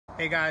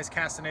Hey guys,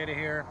 Castaneda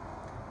here.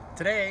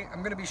 Today I'm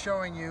going to be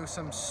showing you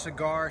some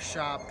cigar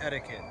shop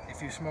etiquette.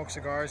 If you smoke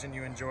cigars and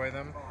you enjoy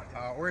them,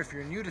 or if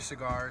you're new to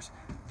cigars,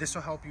 this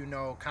will help you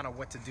know kind of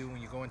what to do when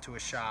you go into a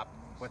shop,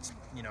 what's,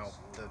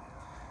 the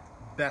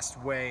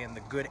best way and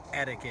the good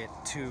etiquette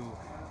to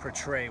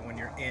portray when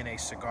you're in a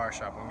cigar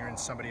shop, when you're in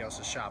somebody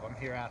else's shop. I'm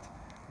here at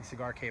the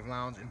Cigar Cave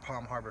Lounge in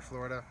Palm Harbor,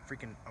 Florida.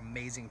 Freaking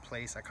amazing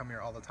place. I come here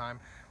all the time.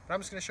 But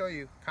I'm just going to show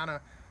you kind of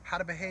how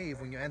to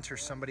behave when you enter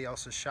somebody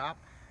else's shop,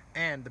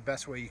 and the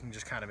best way you can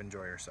just kind of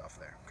enjoy yourself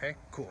there. Okay,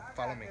 cool,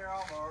 follow me.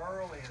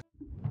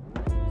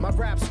 My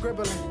rap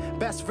scribbling,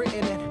 best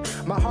written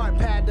in my heart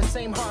pad, the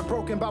same heart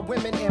broken by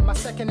women in my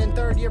second and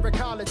third year of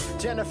college.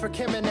 Jennifer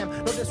Kim and them,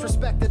 no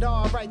disrespect at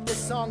all. Write this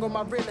song on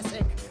my realist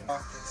ink.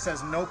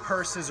 Says no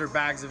purses or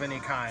bags of any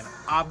kind.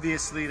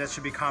 Obviously that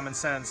should be common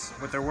sense.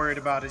 What they're worried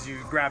about is you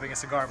grabbing a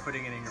cigar and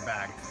putting it in your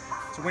bag.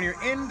 So when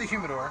you're in the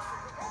humidor,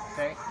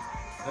 okay,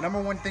 the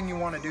number one thing you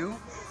want to do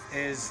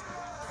is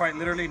quite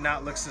literally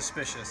not look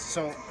suspicious.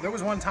 So there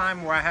was one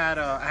time where I had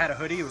a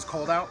hoodie, it was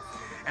cold out,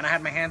 and I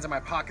had my hands in my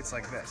pockets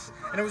like this.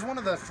 And it was one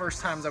of the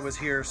first times I was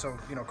here, so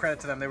credit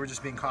to them, they were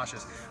just being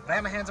cautious. But I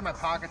had my hands in my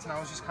pockets and I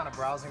was just kind of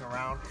browsing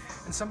around,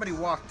 and somebody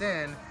walked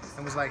in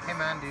and was like, "Hey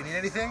man, do you need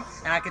anything?"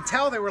 And I could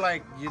tell they were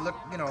like, "You look,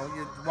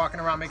 you're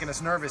walking around making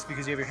us nervous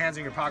because you have your hands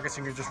in your pockets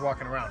and you're just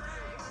walking around."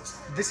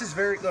 This is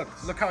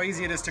look how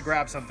easy it is to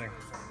grab something.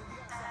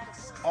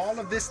 All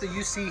of this that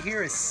you see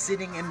here is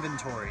sitting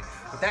inventory.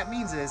 What that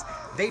means is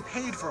they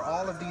paid for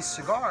all of these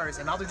cigars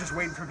and now they're just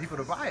waiting for people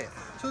to buy it.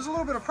 So there's a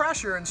little bit of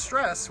pressure and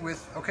stress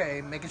with, okay,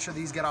 making sure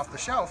these get off the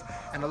shelf,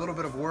 and a little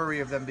bit of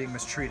worry of them being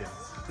mistreated.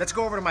 Let's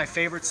go over to my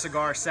favorite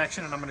cigar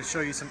section and I'm gonna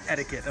show you some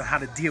etiquette on how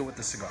to deal with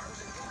the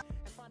cigars.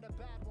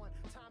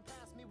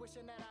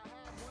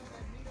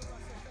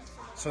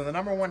 So the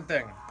number one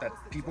thing that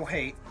people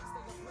hate,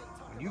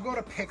 when you go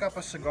to pick up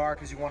a cigar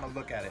because you want to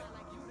look at it,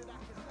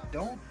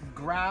 don't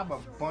grab a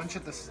bunch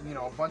of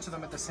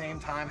them at the same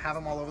time, have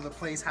them all over the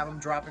place, have them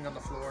dropping on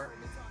the floor.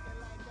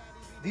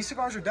 These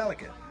cigars are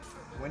delicate.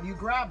 When you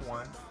grab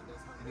one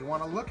and you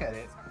want to look at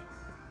it,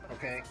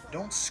 okay,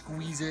 don't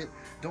squeeze it,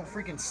 don't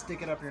freaking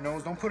stick it up your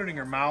nose, don't put it in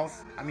your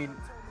mouth. I mean,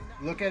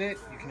 look at it,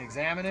 you can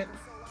examine it,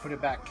 put it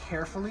back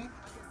carefully,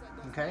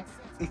 okay?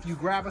 If you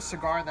grab a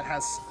cigar that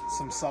has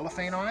some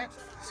cellophane on it,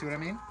 see what I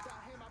mean?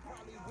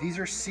 These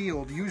are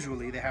sealed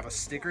usually, they have a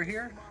sticker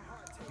here.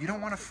 You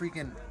don't want to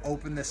freaking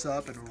open this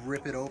up and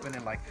rip it open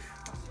and like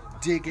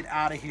dig it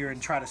out of here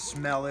and try to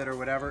smell it or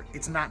whatever.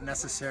 It's not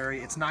necessary.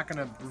 It's not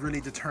going to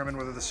really determine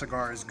whether the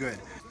cigar is good.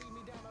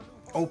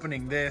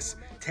 Opening this,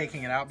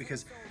 taking it out,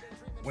 because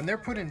when they're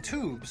put in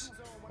tubes,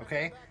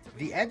 okay,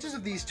 the edges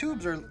of these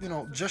tubes are,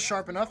 just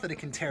sharp enough that it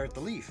can tear at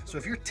the leaf. So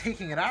if you're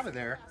taking it out of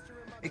there,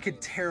 it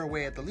could tear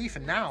away at the leaf,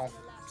 and now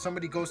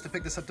somebody goes to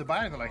pick this up to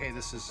buy it and they're like, "Hey,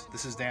 this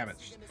is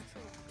damaged."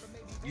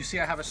 You see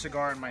I have a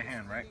cigar in my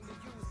hand, right?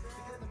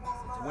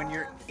 When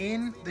you're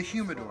in the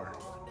humidor,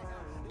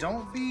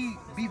 be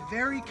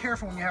very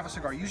careful when you have a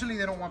cigar. Usually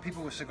they don't want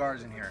people with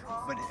cigars in here,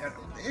 but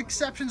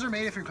exceptions are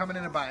made if you're coming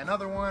in to buy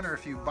another one, or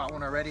if you bought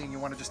one already and you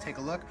want to just take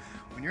a look.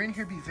 When you're in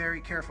here, be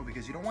very careful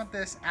because you don't want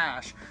this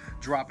ash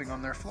dropping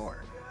on their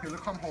floor. Here,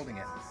 look how I'm holding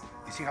it.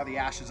 You see how the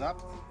ash is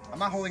up? I'm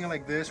not holding it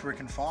like this where it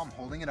can fall. I'm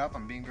holding it up.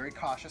 I'm being very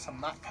cautious. I'm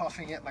not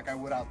puffing it like I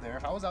would out there.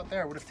 If I was out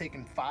there, I would have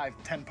taken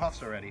 5-10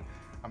 puffs already.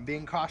 I'm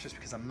being cautious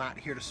because I'm not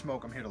here to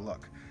smoke. I'm here to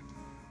look.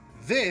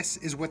 This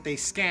is what they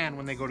scan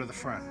when they go to the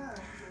front.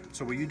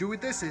 So what you do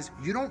with this is,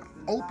 you don't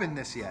open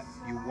this yet.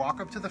 You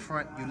walk up to the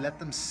front, you let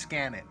them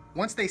scan it.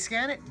 Once they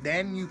scan it,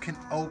 then you can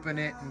open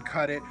it and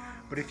cut it.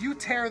 But if you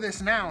tear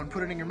this now and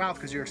put it in your mouth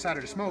because you're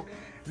excited to smoke,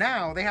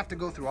 now they have to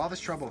go through all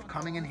this trouble of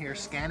coming in here,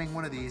 scanning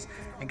one of these,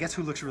 and guess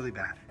who looks really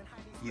bad?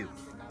 You.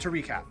 To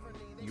recap,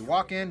 you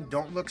walk in,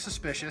 don't look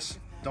suspicious.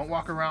 Don't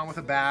walk around with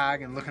a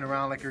bag and looking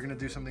around like you're gonna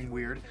do something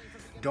weird.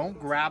 Don't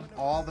grab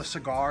all the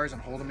cigars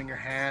and hold them in your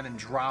hand and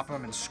drop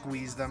them and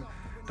squeeze them.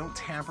 Don't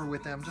tamper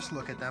with them, just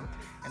look at them.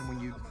 And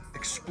when you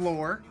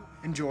explore,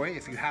 enjoy.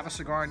 If you have a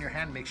cigar in your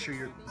hand, make sure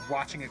you're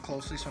watching it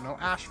closely so no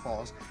ash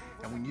falls.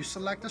 And when you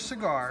select a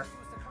cigar,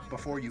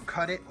 before you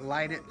cut it,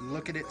 light it,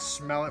 look at it,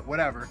 smell it,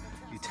 whatever,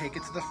 you take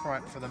it to the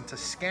front for them to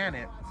scan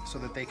it so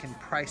that they can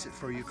price it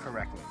for you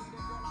correctly.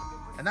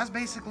 And that's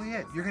basically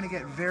it. You're gonna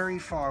get very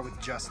far with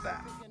just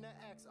that.